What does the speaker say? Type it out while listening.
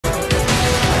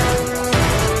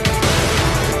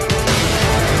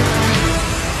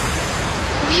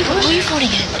are you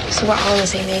voting in? So we're all on the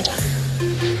same page.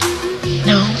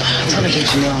 No. I'm trying to get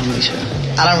Janelle and Alicia.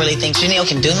 I don't really think Janelle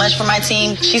can do much for my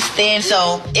team. She's thin,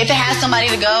 so if it has somebody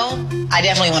to go, I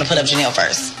definitely want to put up Janelle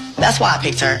first. That's why I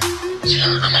picked her.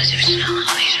 I'm gonna do Janelle and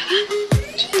Alicia.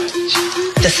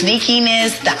 The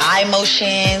sneakiness, the eye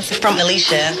motions from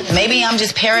Alicia. Maybe I'm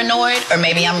just paranoid, or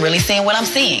maybe I'm really seeing what I'm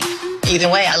seeing. Either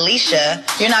way, Alicia,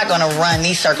 you're not gonna run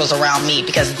these circles around me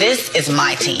because this is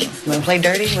my team. You wanna play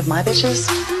dirty with my bitches?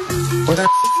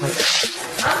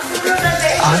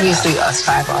 Obviously, us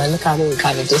five are. Look how they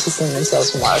kind of distancing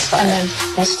themselves from us five. And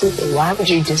then, that's stupid. Why would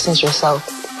you distance yourself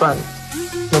from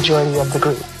majority of the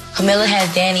group? Camilla has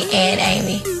Danni and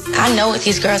Amy. I know what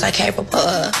these girls are capable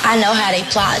of. I know how they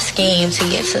plot a scheme to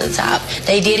get to the top.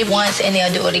 They did it once and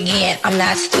they'll do it again. I'm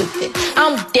not stupid.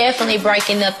 I'm definitely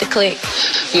breaking up the clique.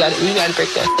 You gotta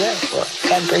break that up. Well, you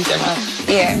gotta break them up.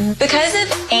 Yeah. Because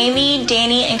of Amy,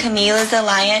 Danni, and Camila's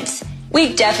alliance,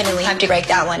 we definitely have to break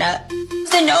that one up.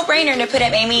 It's a no-brainer to put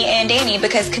up Amy and Danni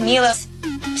because Camila's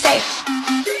safe.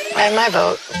 I have my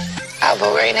vote. I'll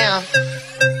vote right now.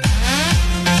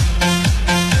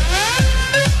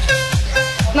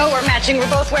 No, we're matching. We're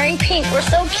both wearing pink. We're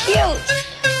so cute.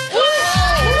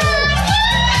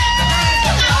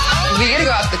 We gotta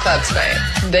go out to the club tonight.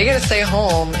 They gotta stay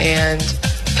home and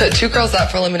put 2 girls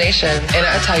up for elimination. And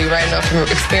I tell you right now, from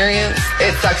experience,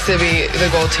 it sucks to be the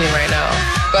gold team right now.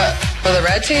 But for the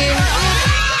red team,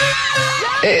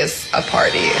 it is a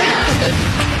party.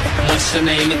 What's your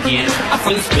name again? I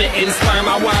feel spitting, slur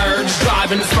my words,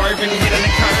 driving, swerving, hitting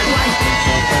the curb.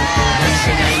 What's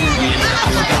your name again?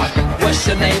 I forgot. What's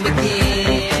your name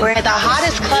again? We're at the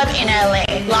hottest club in LA.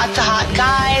 Lots of hot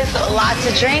guys, lots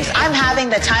of drinks. I'm having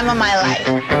the time of my life.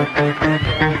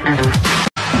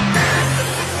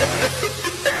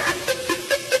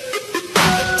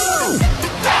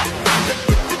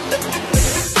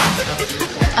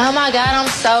 Oh my God, I'm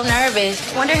so nervous.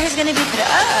 Wonder who's gonna be put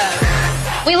up.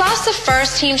 We lost the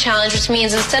first team challenge, which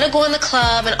means instead of going to the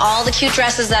club and all the cute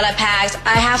dresses that I packed,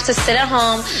 I have to sit at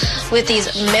home with these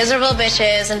miserable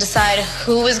bitches and decide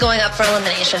who is going up for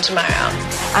elimination tomorrow.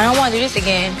 I don't want to do this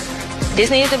again. This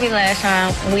needs to be the last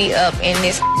time we up in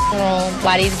this room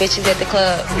while these bitches at the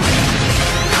club.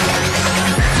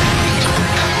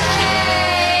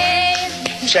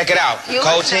 Check it out.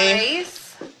 Cold team,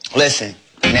 listen,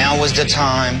 now was the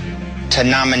time to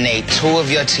nominate 2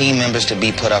 of your team members to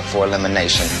be put up for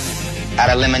elimination. At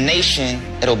elimination,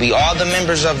 it'll be all the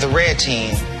members of the red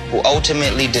team who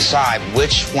ultimately decide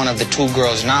which one of the 2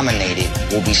 girls nominated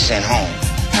will be sent home.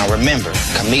 Now remember,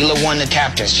 Camila won the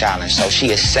captain's challenge, so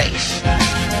she is safe.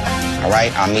 All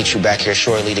right, I'll meet you back here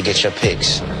shortly to get your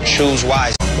picks. Choose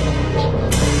wisely.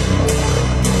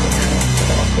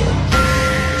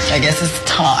 I guess it's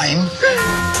time.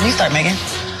 You start, Megan.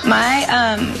 My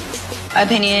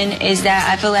opinion is that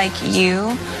I feel like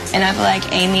you and I feel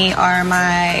like Amy are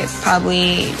my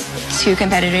probably 2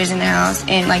 competitors in the house,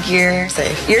 and like you're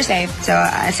safe. So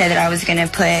I said that I was gonna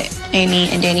put Amy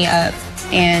and Danni up,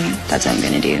 and that's what I'm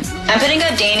gonna do. I'm putting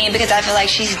up Danni because I feel like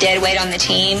she's dead weight on the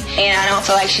team, and I don't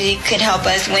feel like she could help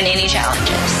us win any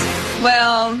challenges.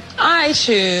 Well, I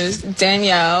choose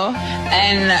Danielle,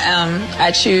 and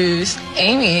I choose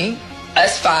Amy.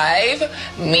 Us 5,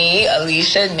 me,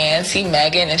 Alicia, Nancy,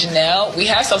 Megan, and Janelle, we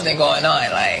have something going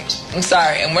on. Like, I'm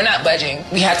sorry, and we're not budging.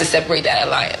 We have to separate that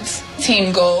alliance.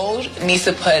 Team Gold needs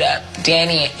to put up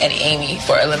Danni and Amy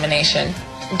for elimination.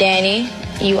 Danni,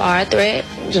 you are a threat.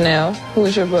 Janelle, who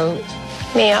is your vote?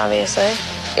 Me, obviously.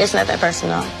 It's not that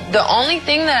personal. The only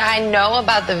thing that I know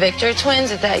about the Victor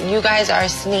twins is that you guys are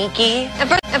sneaky. And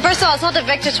first of all, it's not the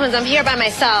Victor twins. I'm here by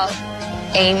myself.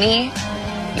 Amy,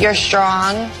 you're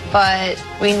strong, but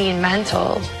we need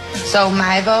mental. So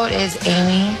my vote is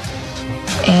Amy.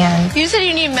 And You said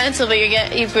you need mental, but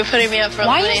you're putting me up for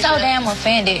why are you elimination. so damn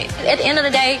offended? At the end of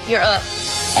the day, you're up.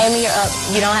 Amy, you're up.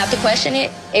 You don't have to question it.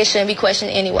 It shouldn't be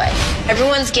questioned anyway.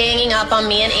 Everyone's ganging up on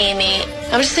me and Amy.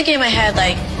 I'm just thinking in my head,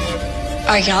 like,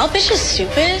 are y'all bitches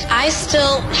stupid? I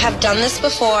still have done this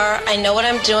before. I know what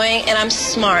I'm doing, and I'm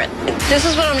smart. This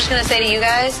is what I'm just gonna say to you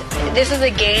guys. This is a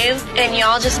game, and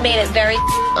y'all just made it very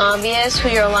obvious who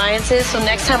your alliance is. So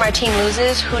next time our team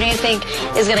loses, who do you think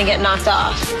is gonna get knocked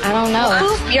off? I don't know.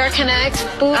 Boop, your connect.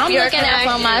 Boop, I'm your looking connect.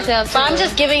 out for myself, too. But I'm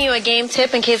just giving you a game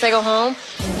tip in case I go home.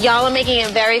 Y'all are making it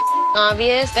very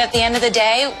obvious. At the end of the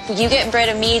day, you get rid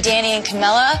of me, Danni, and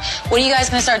Camilla. What are you guys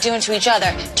gonna start doing to each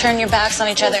other? Turn your backs on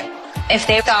each other. If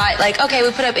they thought, like, okay,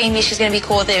 we put up Amy, she's gonna be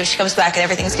cool with it. If she comes back and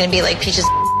everything's gonna be like peaches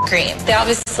cream. They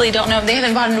obviously don't know. They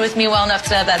haven't bonded with me well enough to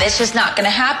know that it's just not gonna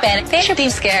happen. They should be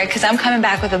scared because I'm coming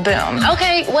back with a boom.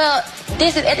 Okay, well,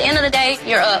 this is at the end of the day,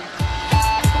 you're up.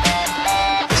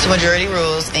 So Majority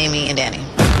rules, Amy and Danny.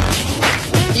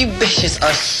 You bitches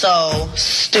are so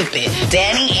stupid.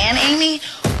 Danny and Amy?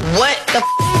 What the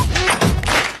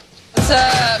What's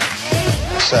up?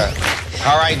 What's up?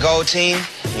 All right, Gold Team.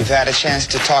 You've had a chance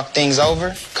to talk things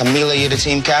over. Camila, you're the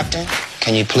team captain.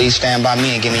 Can you please stand by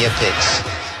me and give me your picks?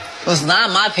 It was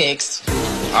not my picks.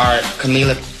 All right,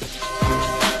 Camila.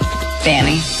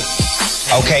 Danny.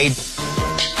 Okay.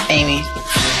 Amy.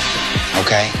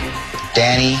 Okay.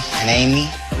 Danny and Amy,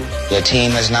 your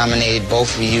team has nominated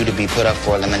both of you to be put up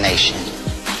for elimination.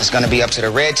 It's going to be up to the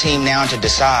red team now to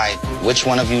decide which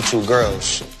one of you two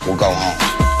girls will go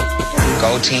home.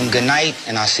 Gold Team, good night,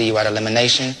 and I'll see you at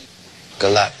elimination.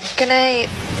 Good luck. Good night.